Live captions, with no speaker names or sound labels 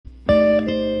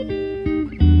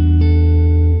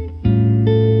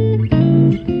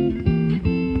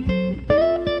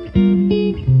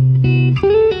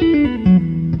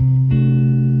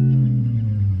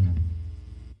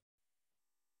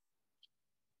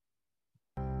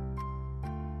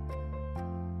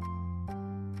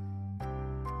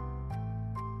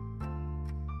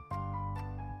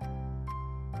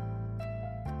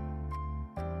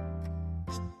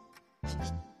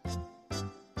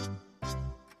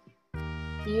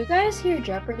Do you guys hear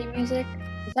Jeopardy music?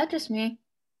 Is that just me?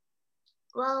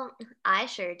 Well, I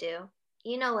sure do.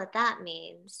 You know what that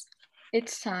means.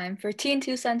 It's time for Teen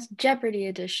Two Cents Jeopardy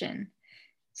edition.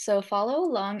 So follow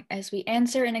along as we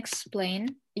answer and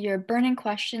explain your burning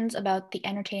questions about the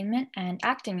entertainment and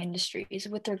acting industries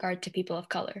with regard to people of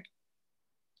color.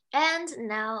 And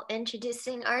now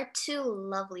introducing our two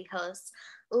lovely hosts,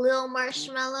 Lil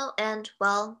Marshmallow and,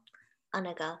 well,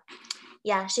 Anaga.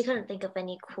 Yeah, she couldn't think of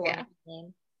any cool Yeah.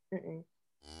 name. Mm-mm.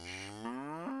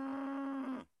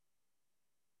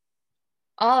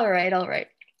 All right.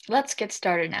 Let's get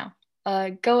started now.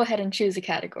 Go ahead and choose a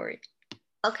category.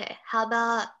 Okay, how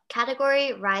about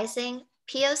category rising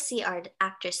POC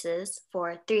actresses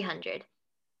for 300?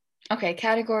 Okay,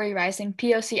 category rising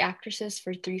POC actresses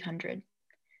for 300.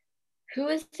 Who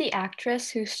is the actress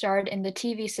who starred in the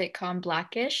TV sitcom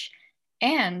Blackish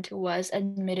and was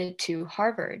admitted to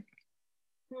Harvard?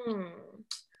 Hmm.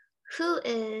 Who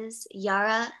is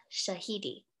Yara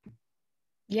Shahidi?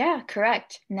 Yeah,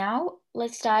 correct. Now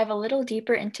let's dive a little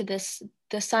deeper into this.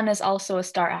 The Sun is also a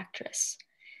star actress.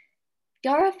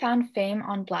 Yara found fame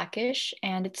on Blackish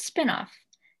and its spin-off.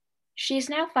 She's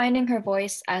now finding her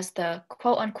voice as the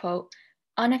quote-unquote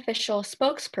unofficial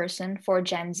spokesperson for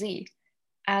Gen Z,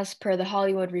 as per the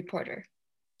Hollywood Reporter.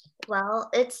 Well,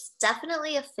 it's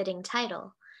definitely a fitting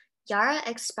title. Yara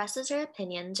expresses her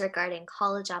opinions regarding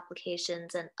college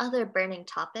applications and other burning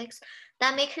topics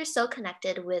that make her so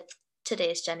connected with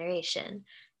today's generation.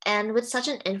 And with such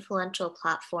an influential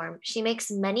platform, she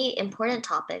makes many important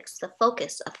topics the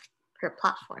focus of her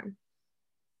platform.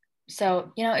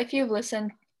 So, if you've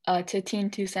listened to Teen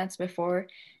Two Cents before,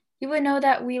 you would know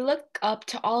that we look up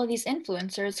to all of these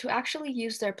influencers who actually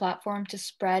use their platform to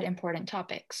spread important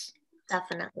topics.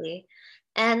 Definitely.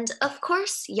 And of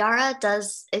course, Yara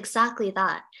does exactly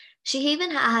that. She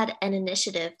even had an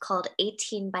initiative called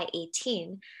 18 by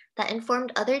 18 that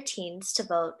informed other teens to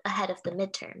vote ahead of the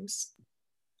midterms.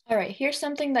 All right, here's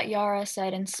something that Yara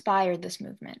said inspired this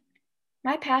movement.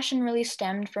 My passion really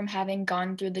stemmed from having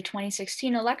gone through the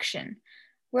 2016 election,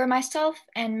 where myself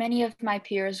and many of my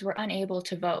peers were unable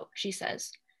to vote, she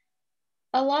says.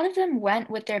 A lot of them went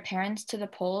with their parents to the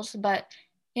polls, but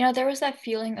there was that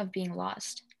feeling of being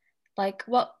lost. Like,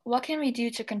 what can we do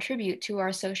to contribute to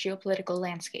our socio-political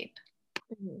landscape?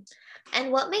 Mhm.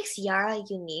 And what makes Yara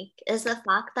unique is the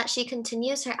fact that she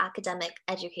continues her academic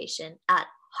education at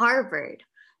Harvard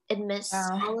amidst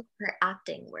Wow. all of her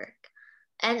acting work.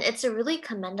 And it's a really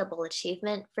commendable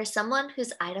achievement for someone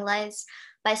who's idolized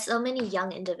by so many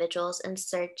young individuals in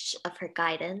search of her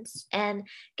guidance. And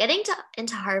getting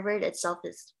into Harvard itself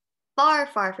is far,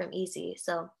 far from easy.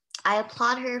 So I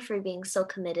applaud her for being so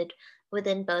committed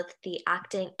within both the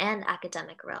acting and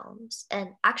academic realms.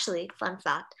 And actually, fun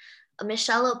fact,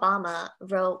 Michelle Obama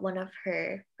wrote one of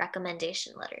her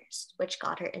recommendation letters, which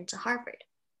got her into Harvard.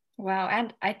 Wow,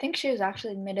 and I think she was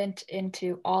actually admitted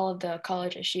into all of the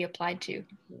colleges she applied to.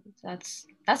 So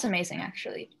that's amazing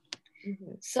actually.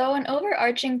 Mm-hmm. So an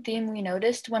overarching theme we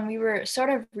noticed when we were sort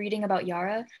of reading about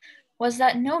Yara was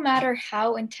that no matter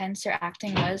how intense her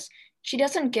acting was, she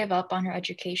doesn't give up on her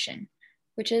education,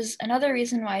 which is another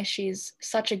reason why she's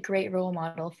such a great role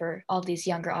model for all these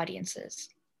younger audiences.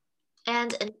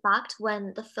 And in fact,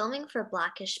 when the filming for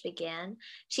Blackish began,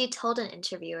 she told an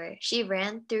interviewer she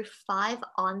ran through 5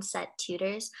 on-set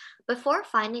tutors before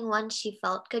finding one she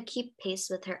felt could keep pace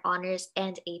with her honors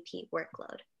and AP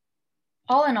workload.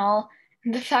 All in all,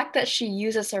 the fact that she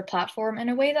uses her platform in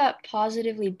a way that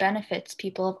positively benefits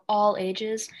people of all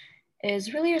ages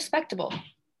is really respectable.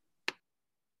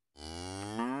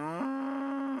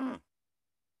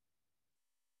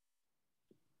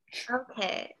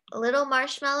 Okay, Little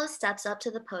Marshmallow steps up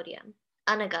to the podium.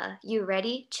 Anaga, you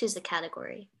ready? Choose a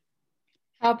category.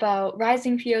 How about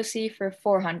Rising POC for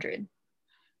 400?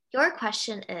 Your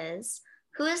question is,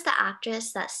 who is the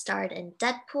actress that starred in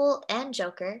Deadpool and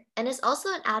Joker and is also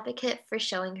an advocate for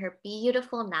showing her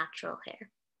beautiful natural hair?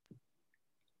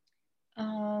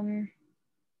 Um,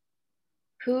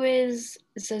 who is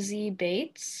Zazie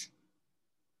Bates?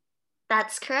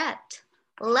 That's correct.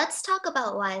 Let's talk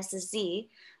about why Z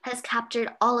has captured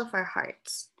all of our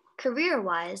hearts. Career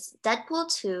wise,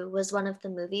 Deadpool 2 was one of the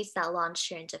movies that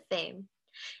launched her into fame.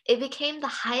 It became the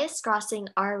highest grossing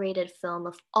R rated film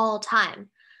of all time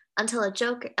until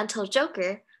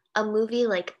Joker, a movie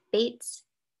like Bates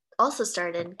also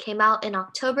starred in, came out in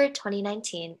October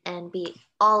 2019 and beat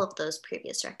all of those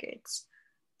previous records.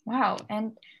 Wow,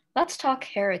 and let's talk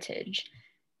heritage.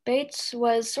 Bates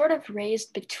was sort of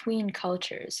raised between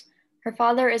cultures. Her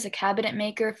father is a cabinet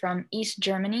maker from East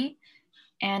Germany,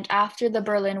 and after the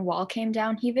Berlin Wall came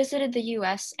down, he visited the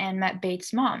US and met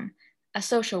Bates' mom, a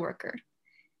social worker.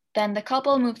 Then the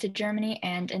couple moved to Germany,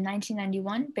 and in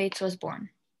 1991, Bates was born.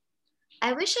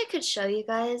 I wish I could show you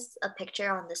guys a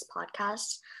picture on this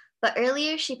podcast, but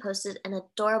earlier she posted an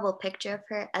adorable picture of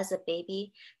her as a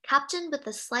baby, captioned with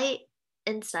a slight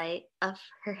insight of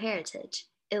her heritage.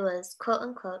 It was, quote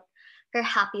unquote, her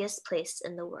happiest place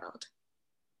in the world.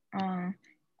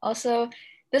 Also,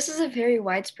 this is a very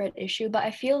widespread issue, but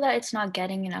I feel that it's not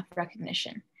getting enough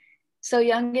recognition. So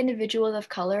young individuals of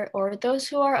color or those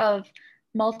who are of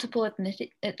multiple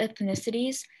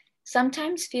ethnicities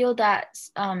sometimes feel that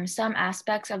some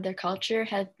aspects of their culture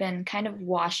have been kind of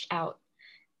washed out.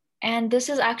 And this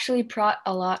has actually brought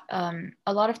a lot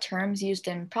of terms used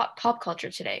in pop culture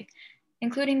today,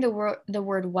 including the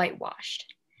word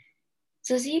whitewashed.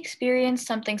 Zazie experienced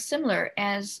something similar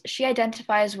as she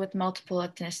identifies with multiple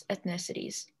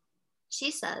ethnicities. She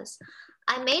says,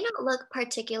 I may not look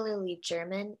particularly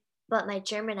German, but my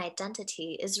German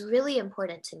identity is really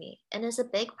important to me and is a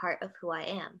big part of who I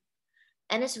am.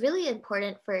 And it's really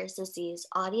important for Zazie's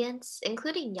audience,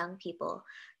 including young people,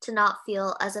 to not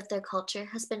feel as if their culture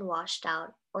has been washed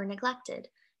out or neglected.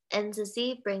 And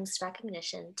Zazie brings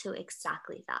recognition to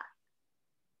exactly that.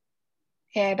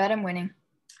 Hey, I bet I'm winning.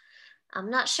 I'm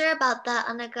not sure about that,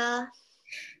 Annika.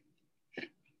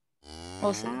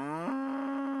 We'll see.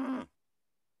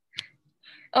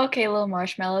 Okay, little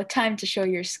marshmallow, time to show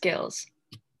your skills.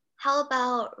 How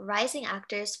about rising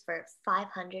actors for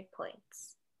 500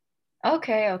 points?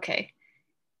 Okay.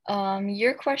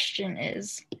 Your question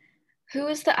is, who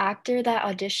is the actor that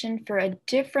auditioned for a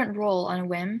different role on a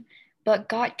whim, but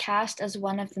got cast as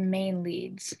one of the main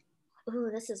leads? Ooh,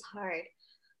 this is hard.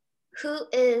 Who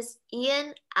is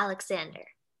Ian Alexander?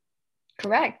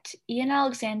 Correct. Ian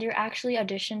Alexander actually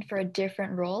auditioned for a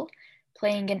different role,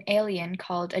 playing an alien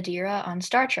called Adira on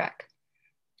Star Trek.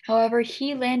 However,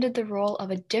 he landed the role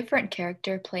of a different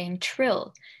character playing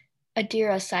Trill,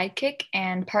 Adira's sidekick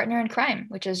and partner in crime,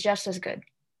 which is just as good.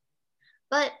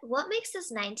 But what makes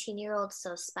this 19-year-old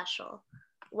so special?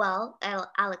 Well,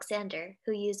 Alexander,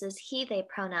 who uses he, they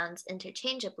pronouns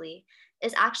interchangeably,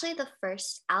 is actually the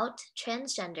first out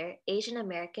transgender Asian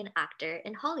American actor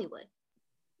in Hollywood.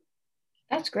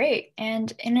 That's great.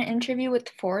 And in an interview with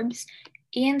Forbes,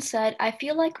 Ian said, I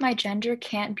feel like my gender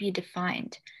can't be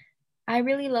defined. I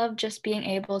really love just being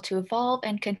able to evolve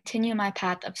and continue my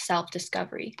path of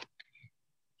self-discovery.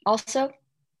 Also,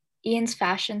 Ian's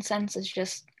fashion sense is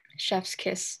just chef's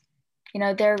kiss. You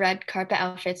know, their red carpet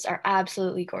outfits are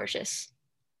absolutely gorgeous.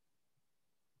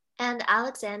 And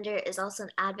Alexander is also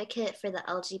an advocate for the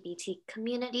LGBT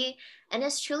community and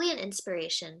is truly an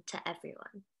inspiration to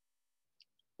everyone.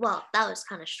 Well, that was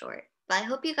kind of short, but I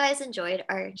hope you guys enjoyed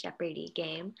our Jeopardy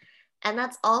game. And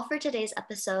that's all for today's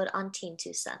episode on Teen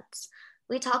Two Cents.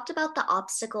 We talked about the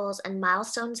obstacles and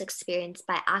milestones experienced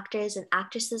by actors and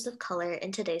actresses of color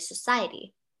in today's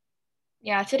society.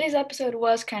 Yeah, today's episode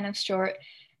was kind of short,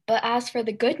 but as for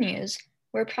the good news,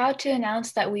 we're proud to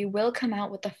announce that we will come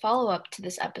out with a follow-up to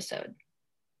this episode.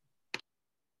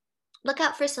 Look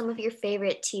out for some of your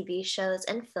favorite TV shows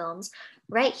and films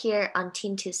right here on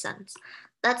Teen Two Cents.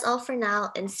 That's all for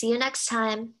now, and see you next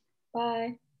time.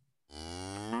 Bye.